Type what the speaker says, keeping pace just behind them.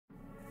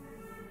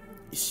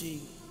You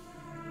see,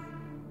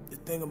 the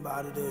thing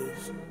about it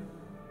is,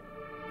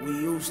 we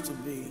used to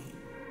be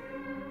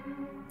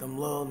them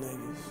little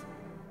niggas.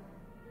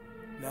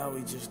 Now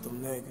we just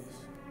them niggas.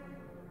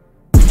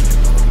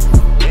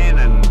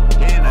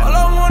 All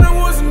I wanted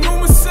was a new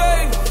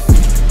Mercedes.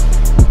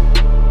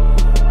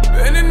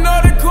 Been in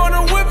the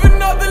corner whipping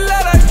up the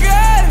lot I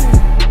got it.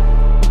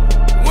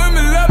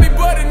 Women love me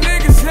but the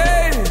niggas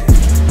hate it.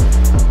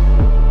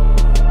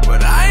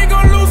 But I ain't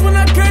gonna lose when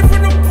I came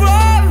from the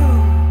bottom.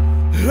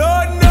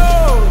 Lord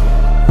knows,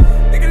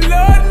 nigga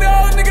Lord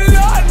knows, nigga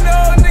Lord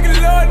knows, nigga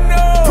Lord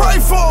knows. Pray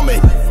for me.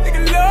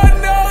 Nigga Lord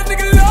knows,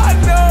 nigga Lord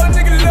knows,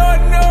 nigga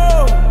Lord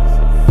knows.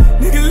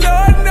 Nigga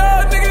Lord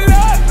knows, nigga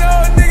Lord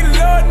knows, nigga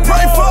Lord knows.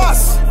 Pray for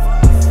us,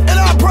 and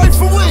I pray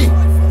for we.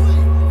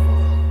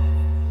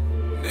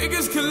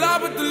 Niggas can lie,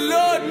 but the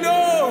Lord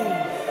knows.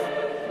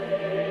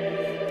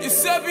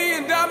 Giuseppe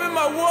and diamond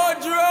my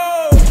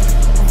wardrobe.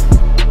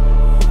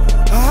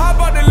 I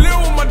hop out the lid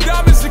with my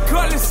diamonds and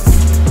cutlasses.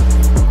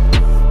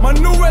 My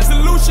new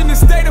resolution is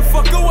stay the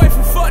fuck away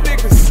from fuck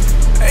niggas.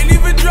 Ain't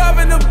even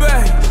driving the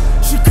bag.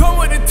 She come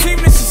with the team,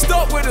 then she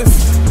stuck with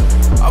us.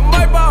 I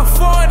might buy a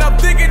phone, I'm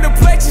thinking the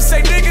plate. She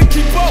say, nigga,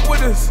 keep up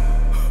with us.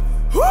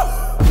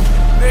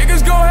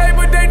 Niggas gon' hate,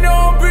 but they know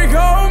I'm big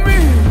homie.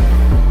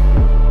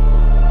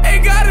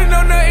 Ain't gotta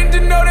know nothing to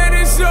know that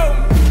it's so.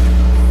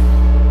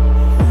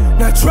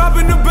 Now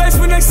dropping the bass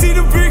when they see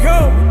the big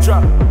homie.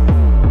 Drop.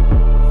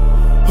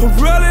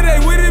 Umbrella, they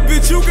with it,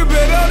 bitch, you can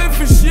bet on it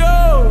for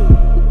sure.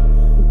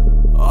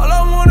 All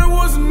I wanted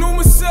was a new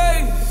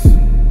Mercedes.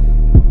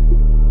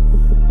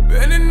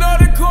 Been in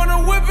the corner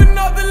whipping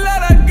up the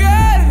lot I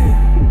got it.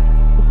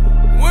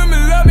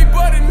 Women love me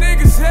but the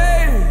niggas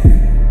hate it.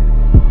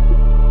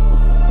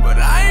 But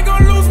I ain't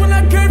gonna lose when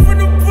I came from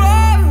the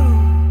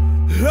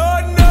bottom.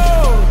 Lord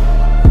knows,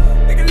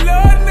 nigga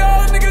Lord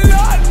knows, nigga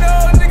Lord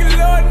knows, nigga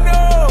Lord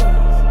knows.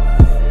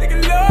 Nigga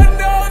Lord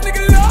knows,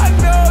 nigga Lord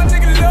knows,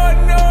 nigga Lord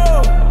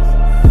knows.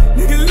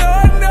 Nigga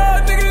Lord knows,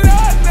 nigga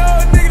Lord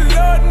knows, nigga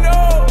Lord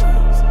knows.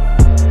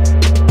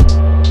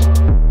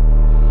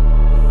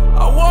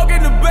 I walk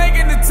in the bank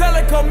and the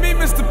teller call me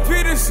Mr.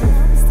 Peterson.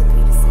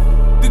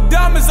 The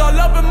diamonds all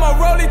up in my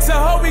rollie,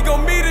 tell her we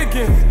gon' meet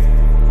again.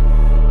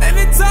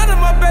 Anytime that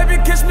my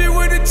baby catch me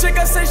with a chick,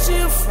 I say she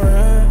a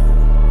friend.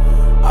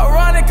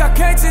 Ironic, I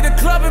came to the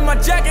club and my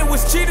jacket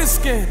was cheetah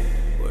skin.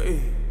 Wait.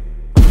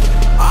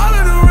 All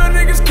of the real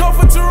niggas come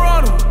from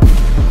Toronto.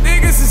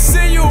 Niggas will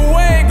send you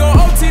away and go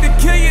OT to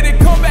kill you, then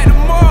come back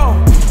tomorrow.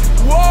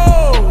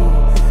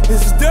 Whoa,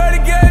 this is dirty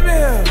game in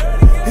here.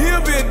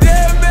 He'll be a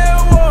dead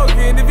man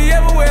walking if he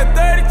ever wear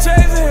 30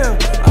 chains in him.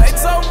 I ain't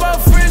talking about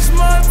French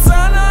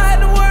Montana, I had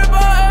to worry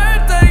about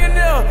everything in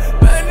there.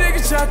 Bad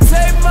niggas try to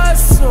take my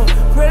soul.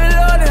 Pray the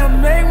Lord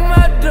and make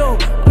my dough.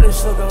 What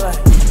this looking like?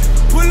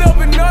 Pull up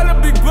in all the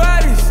big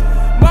bodies.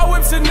 My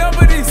whips a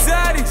number these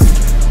zaddies.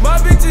 My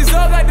bitches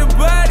all like the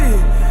body.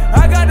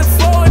 I got the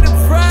four and the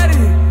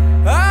Pratty.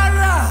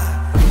 Alright,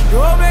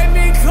 don't make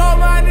me call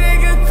my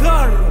nigga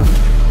Carter.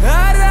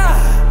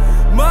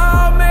 Alright,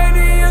 my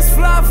Armenians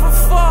fly for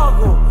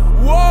Fargo.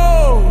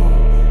 Whoa.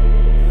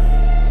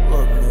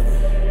 Look,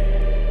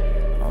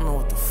 nigga, I don't know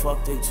what the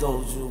fuck they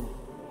told you.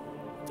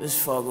 This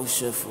Fargo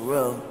shit for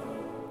real.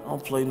 I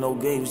don't play no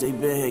games, they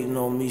been hating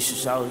on me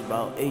since I was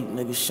about 8,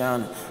 niggas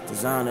shining.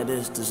 Designer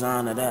this,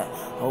 designer that.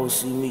 Hoes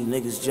see me,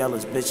 niggas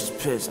jealous, bitches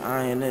pissed.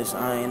 I ain't this,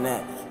 I ain't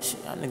that. Shit,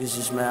 y'all niggas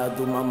just mad I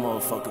do my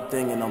motherfucking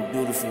thing and I'm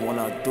beautiful when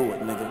I do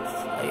it, nigga.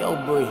 Hey, yo,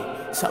 Bree,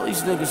 tell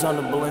these niggas on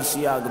the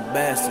Balenciaga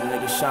bastard,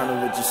 nigga,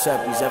 shining with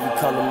Giuseppe's. Every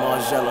color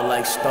Margiela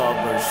like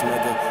Starburst,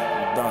 nigga.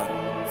 I'm done.